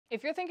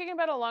If you're thinking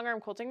about a long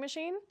arm quilting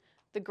machine,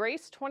 the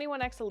Grace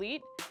 21X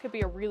Elite could be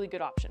a really good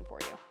option for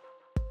you.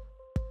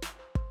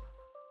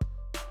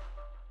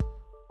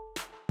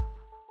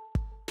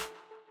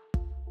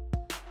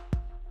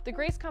 The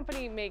Grace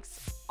company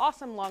makes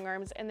awesome long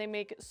arms, and they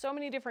make so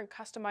many different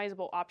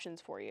customizable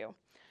options for you.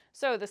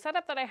 So the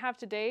setup that I have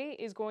today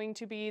is going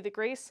to be the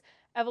Grace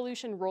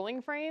Evolution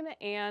rolling frame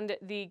and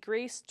the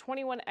Grace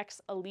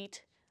 21X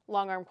Elite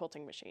long arm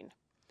quilting machine.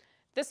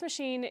 This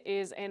machine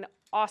is an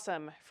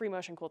awesome free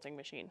motion quilting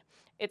machine.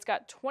 It's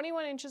got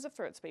 21 inches of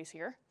throat space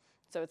here,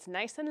 so it's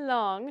nice and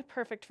long,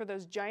 perfect for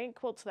those giant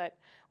quilts that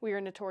we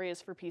are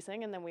notorious for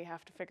piecing and then we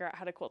have to figure out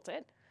how to quilt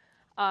it.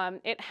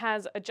 It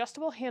has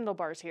adjustable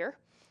handlebars here,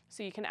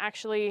 so you can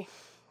actually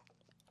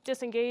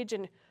disengage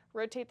and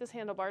rotate this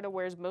handlebar to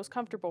where is most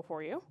comfortable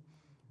for you.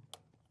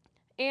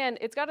 And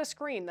it's got a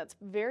screen that's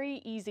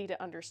very easy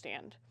to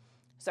understand.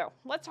 So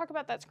let's talk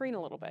about that screen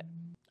a little bit.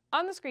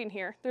 On the screen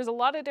here, there's a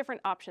lot of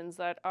different options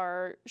that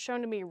are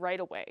shown to me right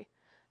away.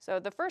 So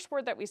the first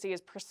word that we see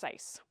is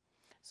precise.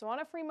 So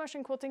on a free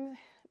motion quilting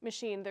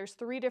machine, there's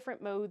 3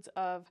 different modes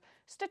of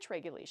stitch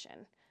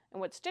regulation. And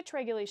what stitch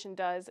regulation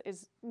does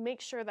is make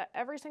sure that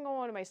every single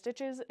one of my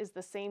stitches is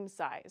the same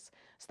size,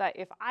 so that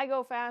if I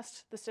go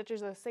fast, the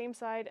stitches are the same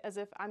size as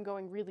if I'm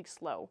going really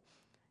slow.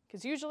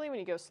 Because usually when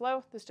you go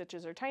slow, the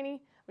stitches are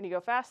tiny. When you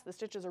go fast, the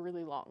stitches are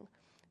really long.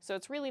 So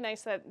it's really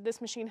nice that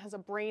this machine has a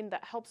brain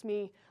that helps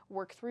me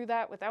work through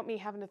that without me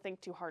having to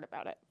think too hard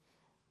about it.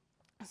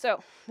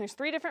 So there's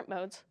 3 different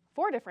modes,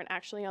 4 different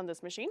actually on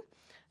this machine.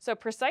 So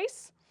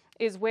precise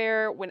is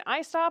where when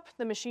I stop,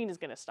 the machine is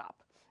going to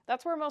stop.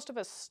 That's where most of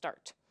us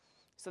start.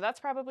 So that's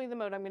probably the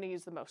mode I'm going to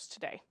use the most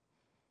today.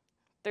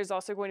 There's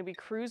also going to be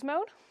cruise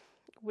mode,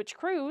 which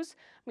cruise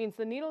means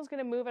the needle is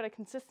going to move at a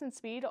consistent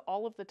speed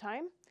all of the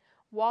time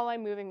while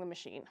I'm moving the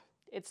machine.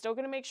 It's still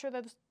going to make sure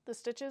that the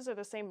stitches are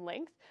the same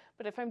length,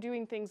 but if I'm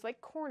doing things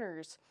like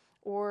corners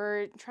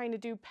or trying to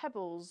do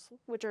pebbles,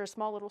 which are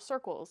small little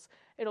circles,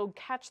 it'll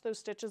catch those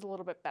stitches a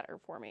little bit better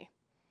for me.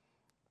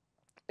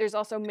 There's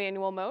also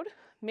manual mode.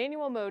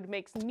 Manual mode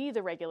makes me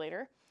the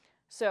regulator.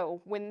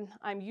 So when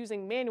I'm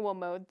using manual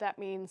mode, that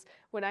means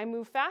when I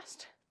move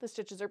fast, the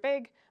stitches are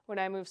big. When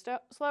I move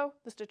slow,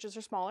 the stitches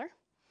are smaller.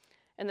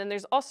 And then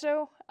there's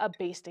also a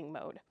basting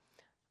mode.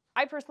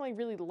 I personally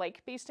really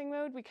like basting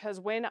mode because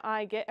when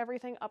I get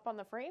everything up on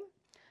the frame,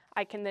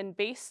 I can then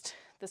baste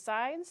the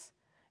sides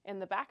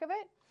and the back of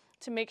it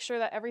to make sure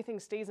that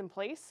everything stays in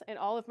place and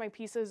all of my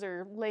pieces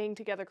are laying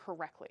together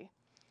correctly.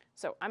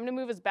 So I'm going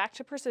to move us back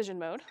to precision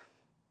mode,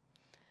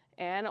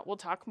 and we'll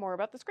talk more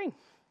about the screen.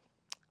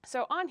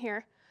 So on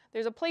here,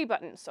 there's a play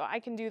button, so I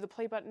can do the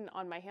play button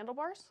on my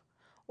handlebars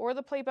or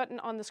the play button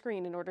on the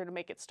screen in order to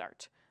make it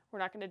start. We're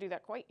not going to do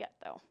that quite yet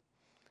though.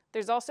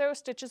 There's also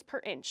stitches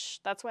per inch.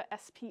 That's what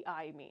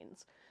SPI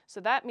means. So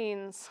that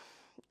means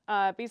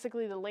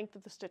basically the length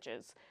of the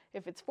stitches.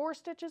 If it's 4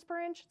 stitches per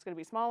inch, it's going to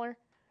be smaller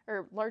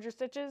or larger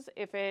stitches.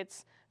 If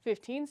it's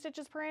 15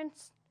 stitches per inch,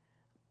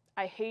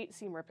 I hate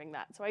seam ripping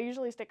that. So I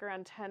usually stick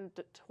around 10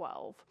 to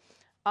 12.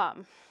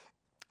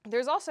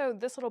 There's also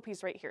this little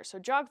piece right here. So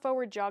jog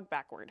forward, jog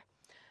backward.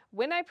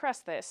 When I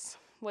press this,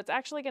 what's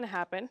actually going to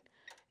happen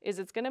is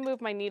it's going to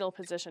move my needle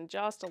position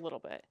just a little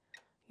bit.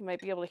 You might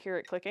be able to hear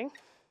it clicking.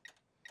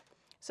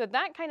 So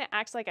that kind of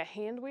acts like a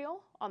hand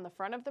wheel on the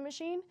front of the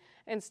machine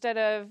instead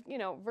of,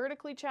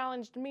 vertically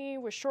challenged me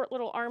with short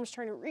little arms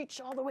trying to reach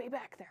all the way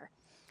back there.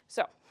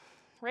 So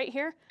right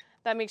here,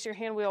 that makes your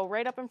hand wheel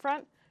right up in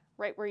front,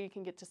 right where you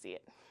can get to see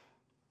it.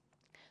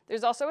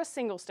 There's also a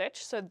single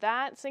stitch. So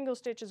that single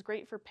stitch is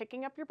great for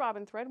picking up your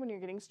bobbin thread when you're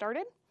getting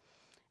started,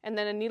 and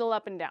then a needle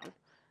up and down.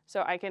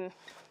 So I can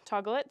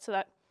toggle it so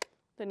that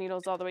the needle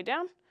is all the way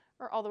down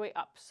or all the way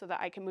up so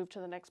that I can move to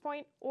the next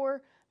point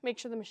or make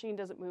sure the machine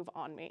doesn't move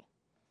on me.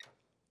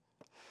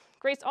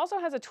 Grace also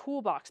has a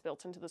toolbox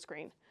built into the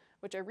screen,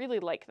 which I really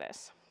like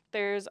this.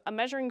 There's a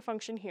measuring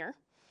function here.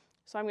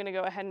 So I'm going to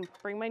go ahead and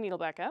bring my needle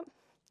back up.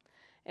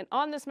 And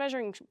on this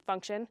measuring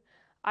function,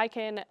 I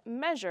can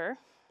measure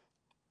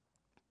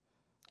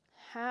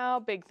how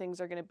big things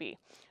are going to be.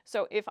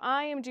 So if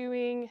I am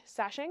doing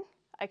sashing,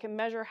 I can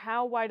measure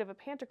how wide of a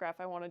pantograph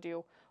I want to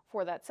do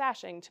for that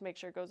sashing to make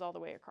sure it goes all the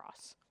way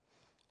across.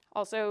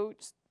 Also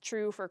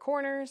true for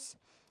corners,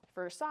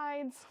 for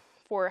sides,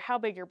 for how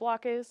big your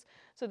block is.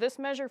 So this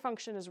measure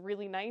function is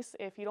really nice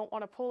if you don't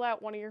want to pull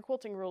out one of your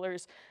quilting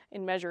rulers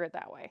and measure it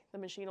that way. The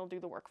machine will do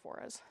the work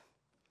for us.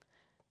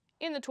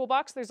 In the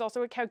toolbox, there's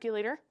also a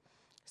calculator.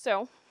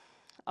 So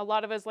a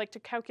lot of us like to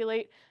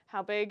calculate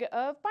how big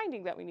of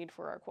binding that we need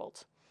for our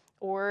quilt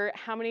or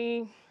how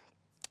many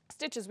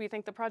stitches we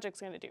think the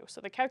project's going to do.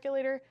 So the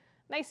calculator,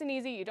 nice and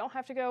easy. You don't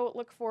have to go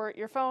look for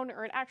your phone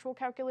or an actual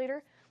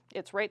calculator.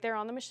 It's right there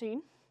on the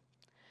machine.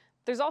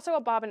 There's also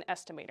a bobbin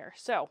estimator.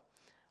 So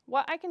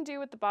what I can do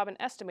with the bobbin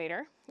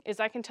estimator is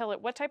I can tell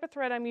it what type of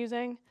thread I'm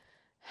using,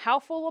 how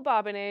full a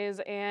bobbin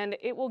is, and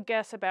it will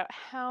guess about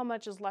how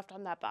much is left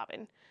on that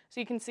bobbin.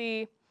 So you can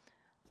see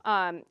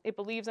it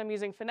believes I'm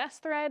using finesse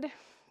thread.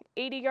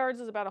 80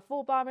 yards is about a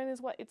full bobbin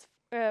is what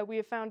we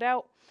have found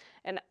out.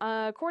 And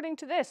according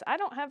to this, I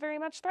don't have very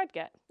much thread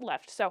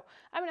left, so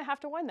I'm going to have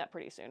to wind that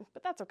pretty soon,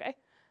 but that's okay.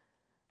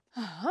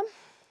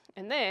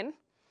 And then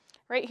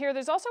right here,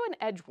 there's also an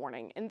edge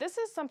warning, and this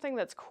is something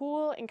that's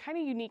cool and kind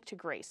of unique to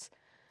Grace.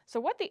 So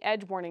what the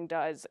edge warning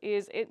does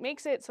is it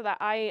makes it so that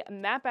I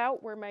map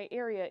out where my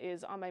area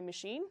is on my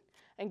machine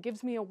and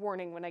gives me a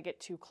warning when I get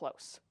too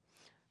close.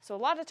 So a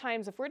lot of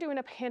times if we're doing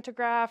a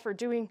pantograph or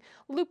doing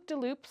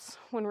loop-de-loops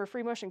when we're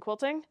free motion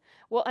quilting,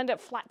 we'll end up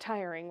flat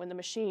tiring when the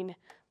machine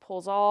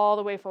pulls all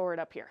the way forward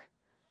up here,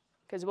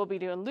 because we'll be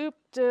doing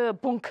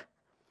loop-de-bunk,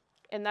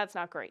 and that's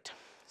not great.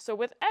 So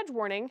with edge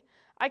warning,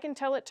 I can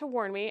tell it to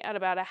warn me at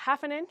about a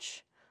 ½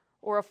 inch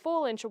or a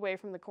full inch away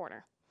from the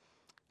corner.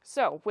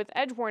 So with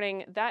edge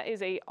warning, that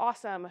is an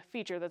awesome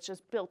feature that's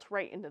just built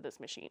right into this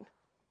machine.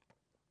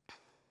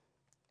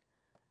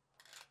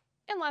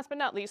 And last but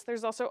not least,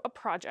 there's also a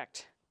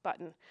project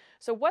button.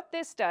 So what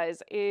this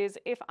does is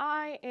if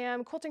I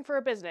am quilting for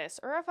a business,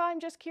 or if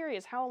I'm just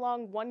curious how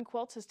long one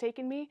quilt has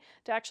taken me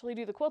to actually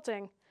do the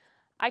quilting,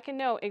 I can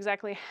know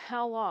exactly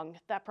how long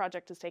that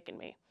project has taken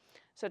me.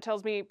 So it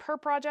tells me per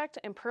project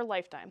and per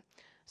lifetime.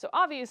 So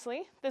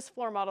obviously, this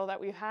floor model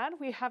that we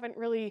haven't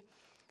really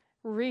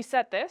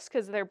reset this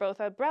because they're both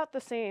about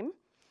the same.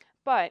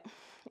 But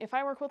if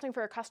I were quilting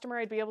for a customer,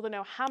 I'd be able to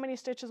know how many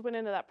stitches went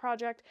into that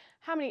project,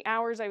 how many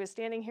hours I was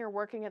standing here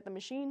working at the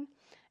machine,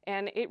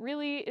 and it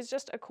really is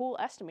just a cool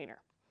estimator.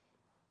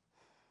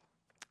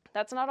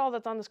 That's not all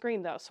that's on the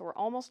screen though, so we're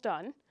almost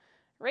done.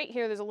 Right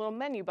here, there's a little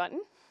menu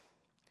button,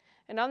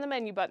 and on the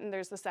menu button,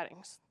 there's the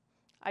settings.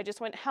 I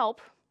just went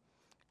help,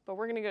 but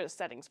we're gonna go to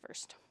settings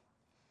first.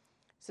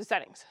 So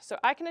settings. So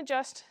I can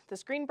adjust the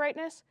screen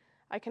brightness.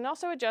 I can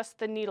also adjust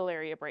the needle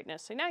area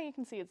brightness. So now you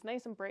can see it's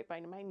nice and bright by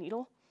my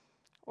needle,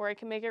 or I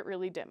can make it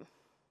really dim.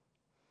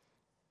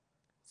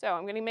 So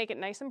I'm going to make it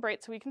nice and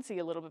bright so we can see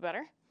a little bit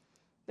better.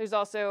 There's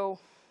also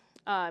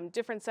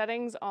different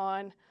settings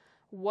on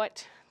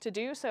what to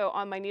do. So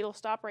on my needle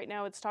stop right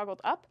now, it's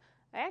toggled up.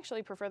 I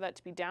actually prefer that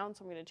to be down,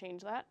 so I'm going to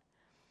change that.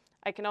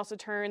 I can also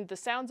turn the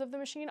sounds of the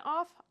machine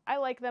off. I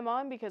like them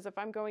on because if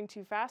I'm going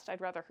too fast,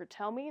 I'd rather her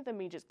tell me than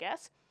me just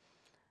guess.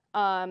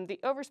 The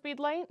overspeed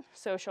light,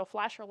 so she'll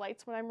flash her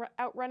lights when I'm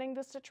out running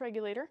the stitch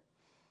regulator.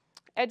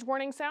 Edge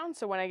warning sound,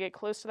 so when I get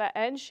close to that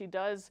edge, she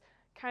does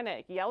kind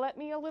of yell at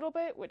me a little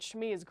bit, which to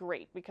me is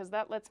great because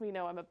that lets me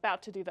know I'm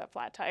about to do that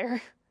flat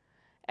tire.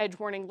 Edge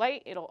warning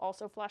light, it'll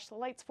also flash the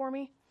lights for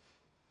me.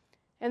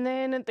 And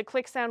then the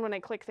click sound when I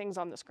click things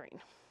on the screen.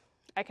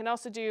 I can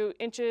also do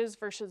inches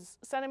versus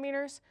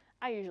centimeters.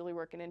 I usually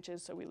work in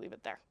inches, so we leave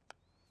it there.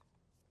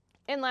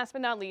 And last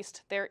but not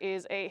least, there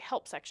is a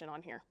help section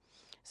on here.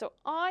 So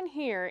on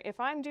here, if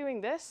I'm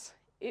doing this,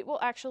 it will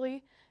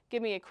actually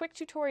give me a quick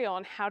tutorial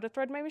on how to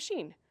thread my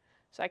machine.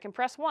 So I can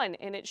press 1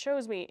 and it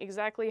shows me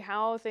exactly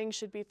how things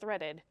should be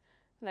threaded.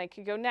 And I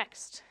could go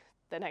next,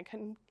 then I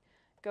can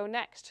go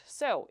next.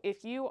 So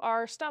if you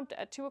are stumped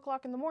at 2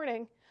 o'clock in the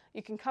morning,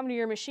 you can come to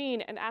your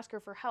machine and ask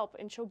her for help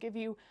and she'll give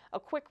you a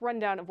quick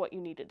rundown of what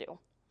you need to do.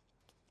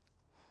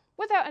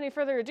 Without any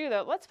further ado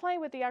though, let's play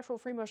with the actual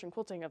free motion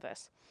quilting of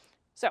this.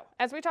 So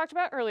as we talked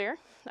about earlier,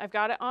 I've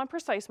got it on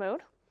precise mode.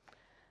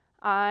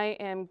 I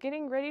am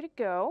getting ready to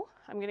go.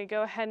 I'm going to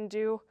go ahead and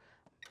do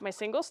my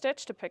single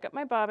stitch to pick up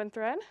my bobbin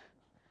thread,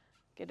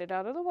 get it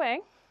out of the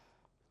way.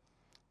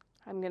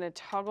 I'm going to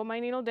toggle my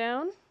needle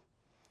down,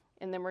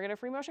 and then we're going to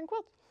free motion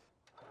quilt.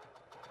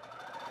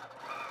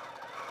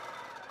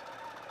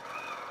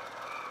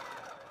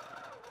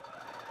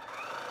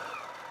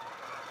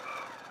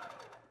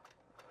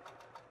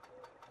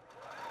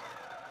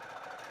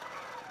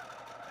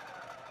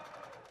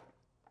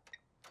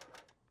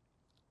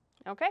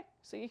 Okay,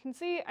 so you can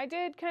see I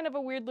did kind of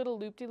a weird little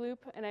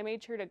loop-de-loop and I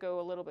made sure to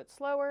go a little bit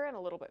slower and a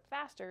little bit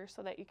faster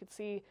so that you could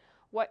see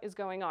what is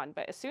going on.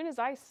 But as soon as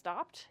I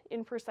stopped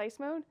in precise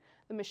mode,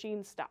 the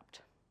machine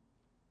stopped.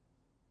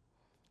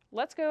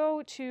 Let's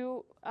go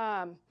to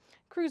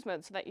cruise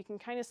mode so that you can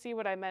kind of see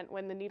what I meant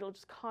when the needle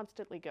just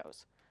constantly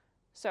goes.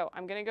 So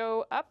I'm going to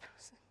go up,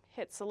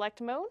 hit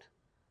select mode,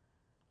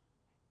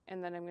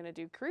 and then I'm going to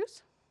do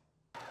cruise.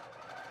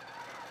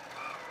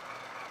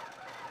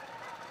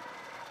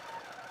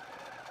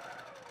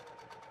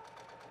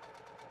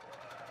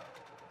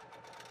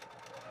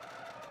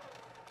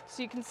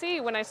 So you can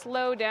see when I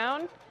slow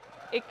down,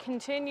 it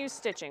continues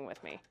stitching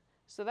with me.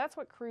 So that's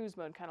what cruise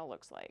mode kind of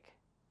looks like.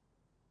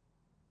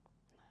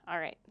 All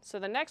right, so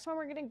the next one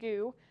we're going to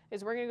do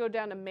is we're going to go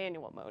down to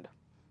manual mode.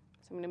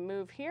 So I'm going to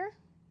move here,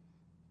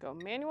 go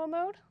manual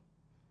mode,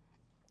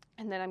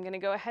 and then I'm going to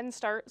go ahead and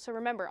start. So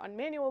remember, on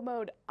manual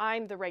mode,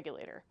 I'm the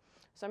regulator.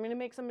 So I'm going to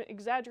make some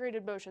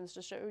exaggerated motions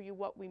to show you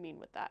what we mean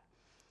with that.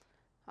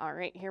 All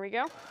right, here we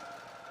go.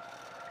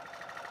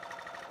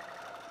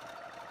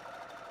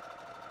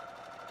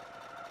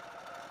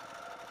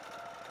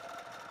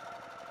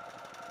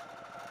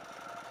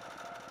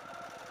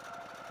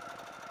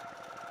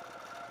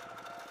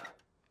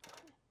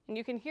 And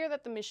you can hear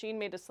that the machine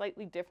made a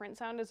slightly different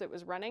sound as it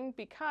was running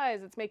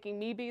because it's making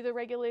me be the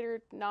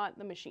regulator, not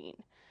the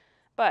machine.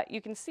 But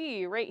you can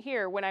see right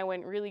here when I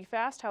went really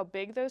fast how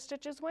big those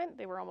stitches went.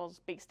 They were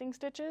almost basting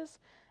stitches.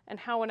 And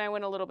how when I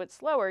went a little bit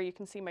slower, you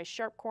can see my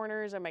sharp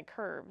corners and my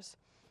curves.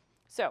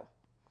 So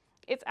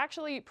it's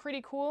actually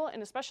pretty cool,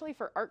 and especially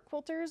for art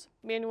quilters,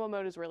 manual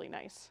mode is really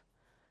nice.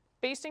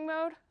 Basting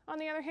mode, on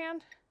the other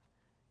hand,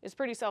 is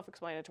pretty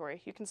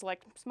self-explanatory. You can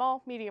select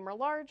small, medium, or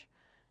large,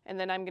 and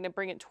then I'm going to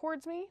bring it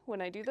towards me when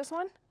I do this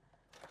one.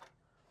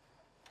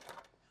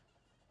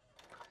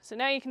 So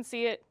now you can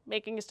see it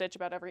making a stitch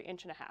about every 1.5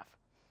 inches.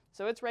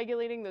 So it's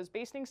regulating those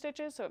basting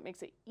stitches, so it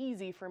makes it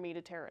easy for me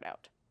to tear it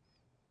out.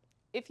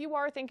 If you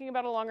are thinking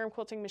about a long arm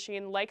quilting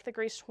machine like the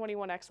Grace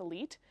 21X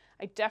Elite,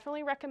 I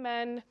definitely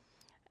recommend.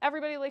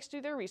 Everybody likes to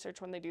do their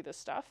research when they do this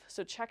stuff,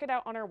 so check it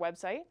out on our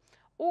website.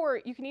 Or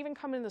you can even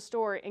come in the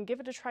store and give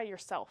it a try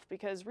yourself,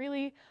 because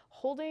really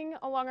holding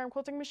a long arm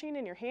quilting machine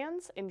in your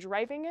hands and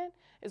driving it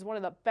is one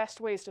of the best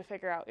ways to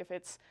figure out if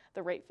it's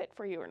the right fit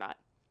for you or not.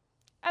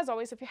 As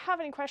always, if you have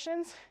any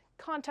questions,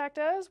 contact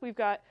us. We've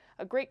got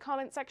a great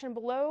comment section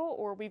below,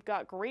 or we've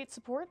got great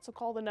support, so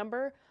call the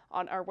number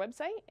on our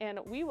website, and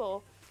we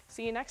will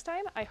see you next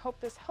time. I hope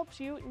this helps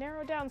you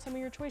narrow down some of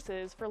your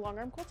choices for long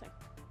arm quilting.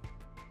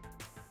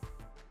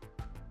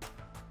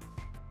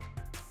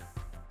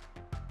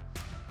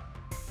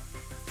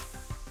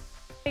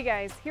 Hey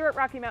guys, here at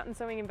Rocky Mountain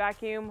Sewing and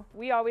Vacuum,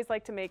 we always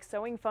like to make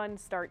sewing fun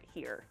start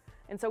here.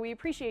 And so we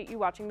appreciate you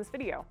watching this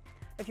video.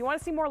 If you want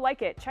to see more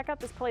like it, check out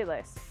this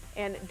playlist.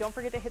 And don't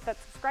forget to hit that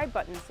subscribe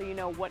button so you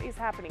know what is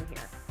happening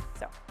here.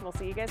 So we'll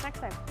see you guys next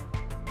time.